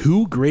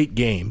 2 great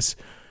games.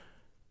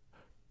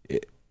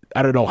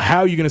 I don't know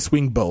how you're going to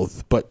swing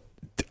both, but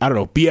I don't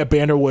know. Be at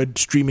Bannerwood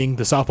streaming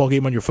the softball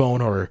game on your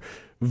phone or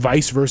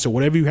vice versa,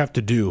 whatever you have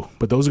to do.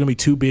 But those are going to be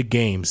 2 big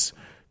games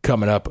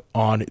coming up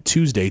on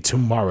Tuesday,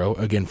 tomorrow.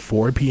 Again,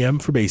 4 p.m.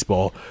 for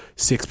baseball,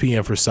 6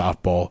 p.m. for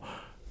softball.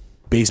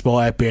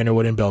 Baseball at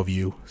Bannerwood in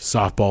Bellevue.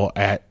 Softball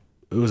at,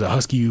 it was a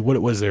Husky, what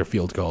was their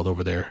field called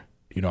over there?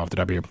 Off the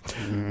top of here.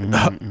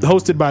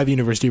 Hosted by the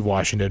University of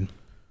Washington.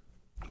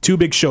 2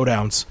 big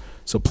showdowns.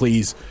 So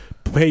please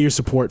pay your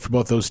support for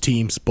both those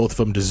teams. Both of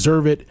them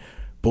deserve it.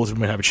 Both of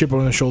them have a chip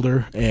on their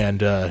shoulder.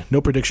 And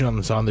no prediction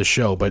on this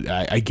show, but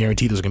I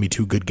guarantee there's going to be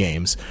 2 good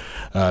games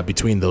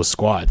between those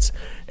squads.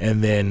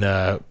 And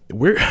then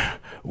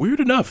weird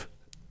enough,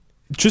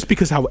 just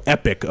because how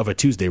epic of a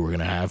Tuesday we're going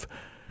to have,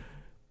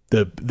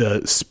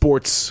 the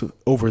sports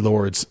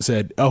overlords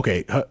said,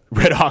 okay,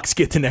 Redhawks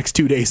get the next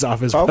 2 days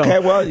off as well. Okay,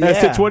 well, yeah.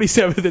 That's the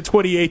 27th and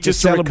 28th,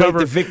 just to celebrate recover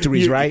the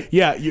victories, right?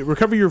 Yeah, you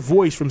recover your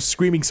voice from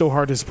screaming so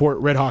hard to support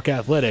Redhawk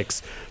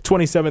Athletics.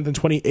 27th and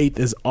 28th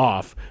is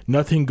off.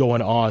 Nothing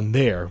going on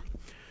there.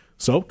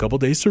 So, a couple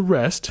days to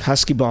rest.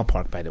 Husky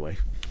Ballpark, by the way.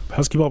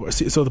 Husky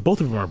Ballpark. So,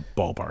 both of them are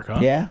ballpark, huh?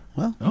 Yeah.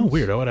 Well. Oh,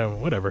 weird.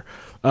 Whatever.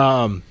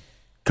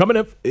 Coming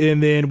up,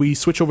 and then we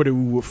switch over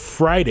to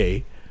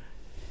Friday.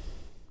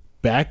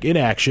 Back in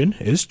action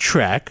is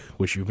track,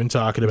 which you've been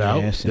talking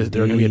about. Yes, they're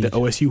going to be at the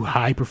OSU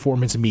High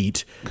Performance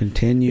Meet in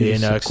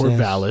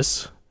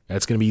Corvallis.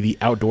 That's going to be the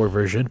outdoor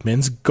version.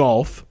 Men's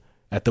golf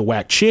at the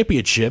WAC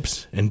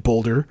Championships in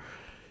Boulder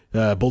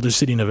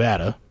City,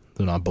 Nevada.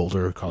 So not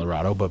Boulder,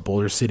 Colorado, but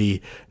Boulder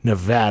City,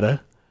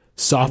 Nevada.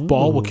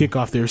 Softball will kick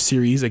off their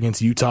series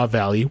against Utah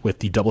Valley with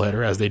the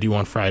doubleheader, as they do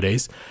on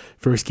Fridays.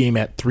 First game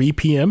at 3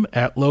 p.m.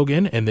 at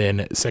Logan, and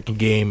then second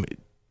game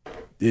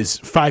is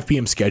 5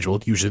 p.m.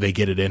 scheduled. Usually they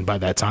get it in by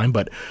that time,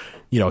 but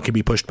it can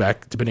be pushed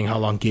back depending how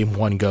long game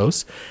 1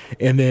 goes.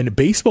 And then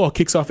baseball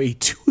kicks off a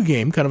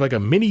 2-game, kind of like a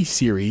mini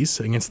series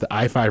against the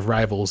I-5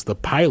 rivals, the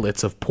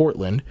Pilots of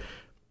Portland.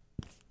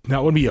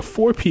 That would be a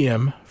 4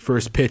 p.m.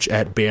 first pitch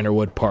at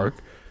Bannerwood Park.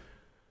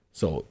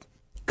 So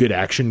good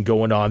action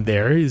going on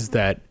there. Is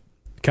that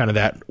kind of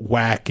that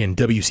WAC and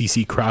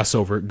WCC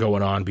crossover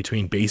going on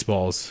between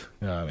baseballs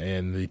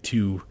and the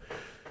 2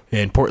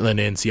 in Portland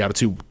and Seattle,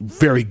 2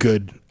 very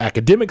good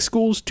academic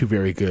schools, 2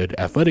 very good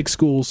athletic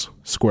schools,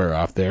 square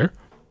off there.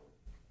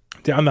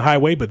 Down the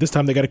highway, but this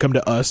time they got to come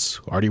to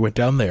us. Already went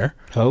down there.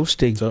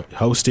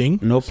 Hosting.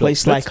 No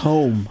place like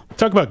home.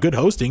 Talk about good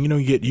hosting.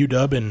 You get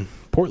UW and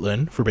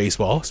Portland for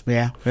baseball.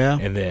 Yeah.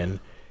 And then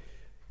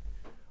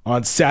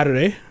on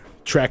Saturday,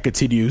 track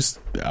continues,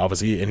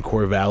 obviously, in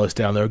Corvallis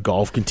down there.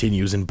 Golf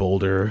continues in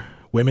Boulder.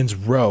 Women's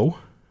row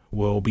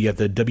will be at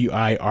the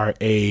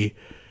WIRA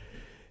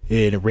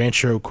in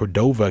Rancho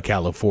Cordova,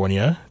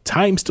 California.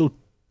 Time still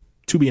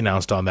to be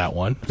announced on that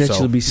one.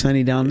 It'll be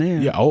sunny down there.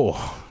 Yeah.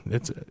 Oh,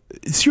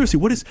 seriously.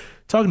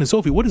 Talking to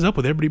Sophie? What is up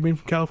with everybody being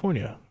from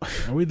California?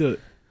 Are we the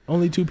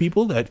only 2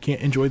 people that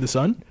can't enjoy the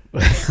sun?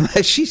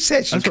 She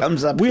said she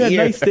comes up. We had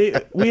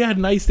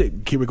nice day.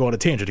 Here we go on a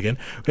tangent again.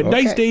 We had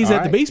nice days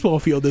at the baseball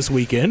field this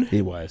weekend.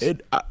 He was.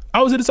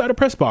 I was inside a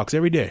press box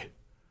every day.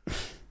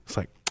 It's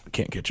like I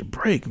can't catch a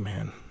break,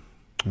 man.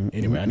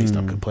 Anyway, I need to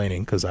stop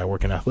complaining because I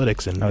work in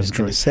athletics and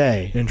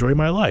enjoy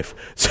my life.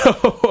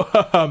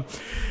 So,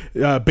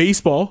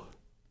 baseball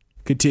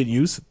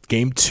continues.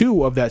 Game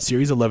 2 of that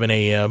series, 11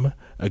 a.m.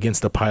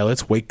 against the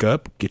Pilots. Wake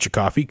up, get your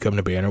coffee, come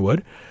to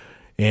Bannerwood.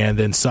 And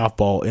then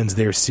softball ends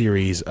their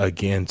series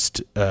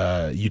against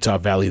Utah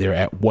Valley there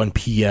at 1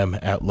 p.m.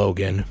 at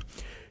Logan.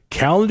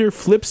 Calendar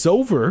flips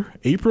over.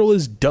 April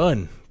is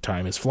done.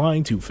 Time is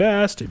flying too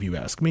fast, if you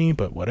ask me,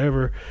 but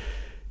whatever.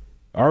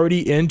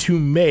 Already into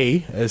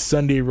May as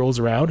Sunday rolls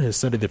around. As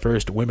Sunday the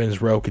 1st,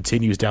 women's row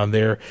continues down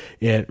there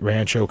in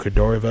Rancho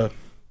Cordova.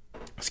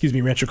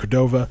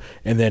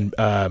 And then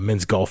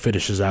men's golf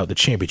finishes out the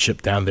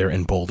championship down there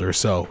in Boulder.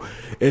 So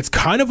it's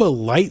kind of a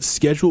light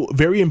schedule,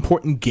 very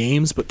important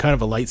games, but kind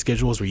of a light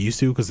schedule as we're used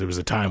to, because there was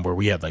a time where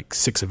we had like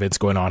 6 events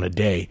going on a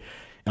day.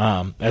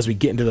 As we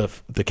get into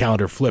the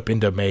calendar flip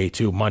into May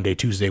too, Monday,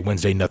 Tuesday,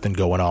 Wednesday, nothing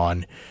going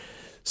on.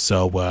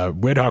 So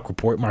Redhawk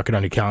Report, mark it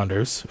on your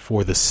calendars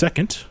for the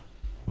 2nd,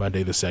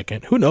 Monday the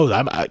 2nd. Who knows?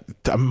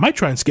 I might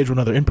try and schedule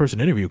another in-person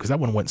interview because that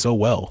one went so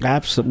well.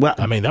 Absolutely. Well,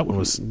 I mean, that one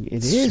was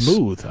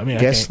smooth. I mean,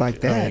 guess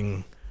like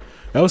that.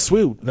 That was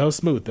smooth. That was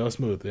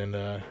smooth.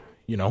 And,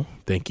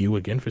 thank you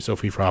again for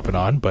Sophie for hopping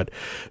on. But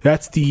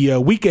that's the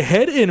week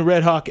ahead in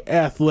Redhawk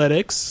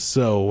Athletics.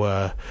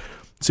 So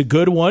it's a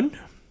good one.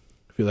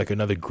 I feel like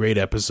another great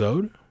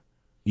episode,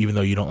 even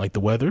though you don't like the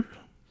weather.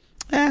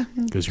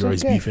 Because you're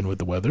always beefing with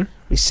the weather.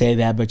 We say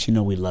that, but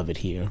we love it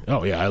here.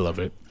 Oh, yeah, I love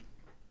it.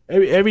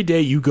 Every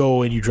day you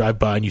go and you drive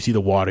by and you see the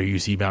water, you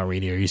see Mount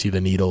Rainier, you see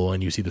the Needle,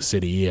 and you see the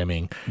city. I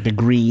mean, the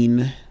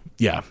green.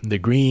 Yeah, the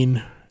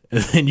green.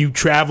 And then you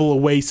travel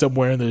away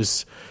somewhere and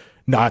there's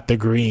not the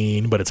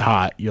green, but it's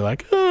hot. You're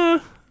like,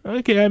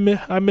 okay,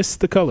 I miss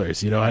the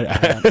colors.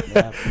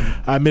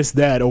 I miss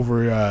that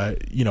over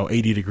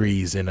 80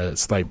 degrees and a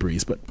slight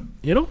breeze. But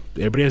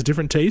everybody has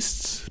different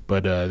tastes.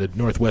 But the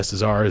Northwest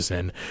is ours,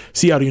 and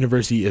Seattle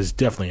University is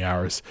definitely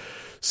ours.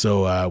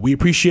 So we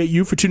appreciate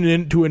you for tuning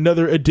in to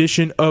another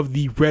edition of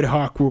the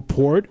Redhawk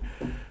Report.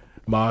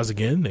 Maz,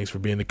 again, thanks for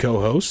being the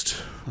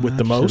co-host with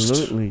the most.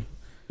 Absolutely.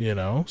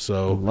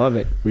 So love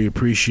it. We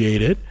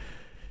appreciate it.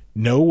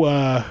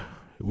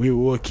 We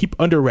will keep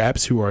under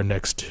wraps who our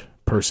next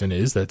person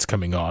is that's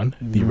coming on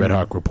the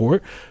Redhawk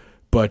Report.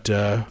 But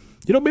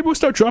maybe we'll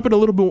start dropping a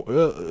little bit,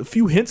 a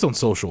few hints on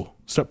social.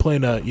 Start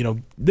playing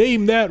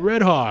name that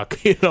Redhawk,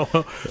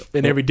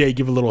 and every day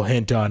give a little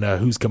hint on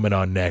who's coming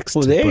on next.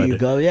 Well, there you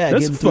go. Yeah,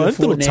 that's fun.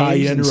 Little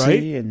tie-in,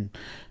 right? And,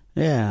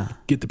 yeah,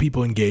 get the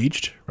people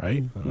engaged,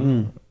 right?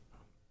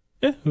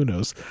 Yeah, who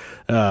knows?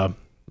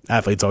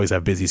 Athletes always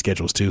have busy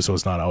schedules too, so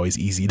it's not always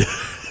easy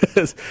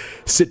to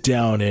sit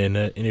down and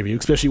interview,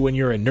 especially when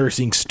you're a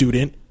nursing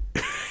student.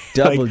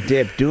 Double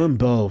dip, doing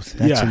both.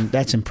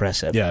 That's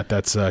impressive. Yeah,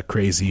 that's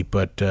crazy.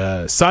 But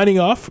signing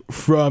off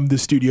from the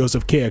studios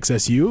of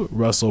KXSU,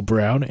 Russell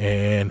Brown,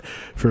 and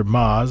for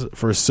Maz,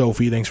 for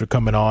Sophie, thanks for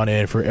coming on,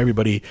 and for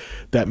everybody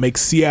that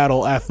makes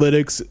Seattle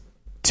athletics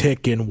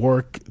tick and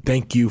work.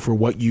 Thank you for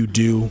what you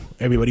do.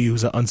 Everybody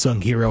who's an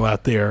unsung hero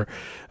out there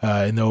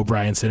in the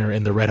O'Brien Center,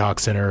 in the Redhawk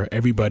Center,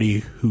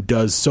 everybody who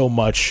does so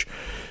much,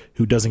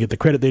 who doesn't get the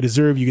credit they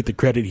deserve, you get the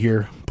credit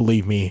here,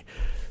 believe me.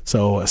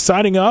 So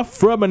signing off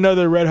from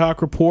another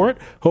Redhawk Report.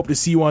 Hope to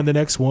see you on the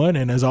next one.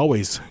 And as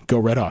always,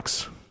 go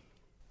Redhawks.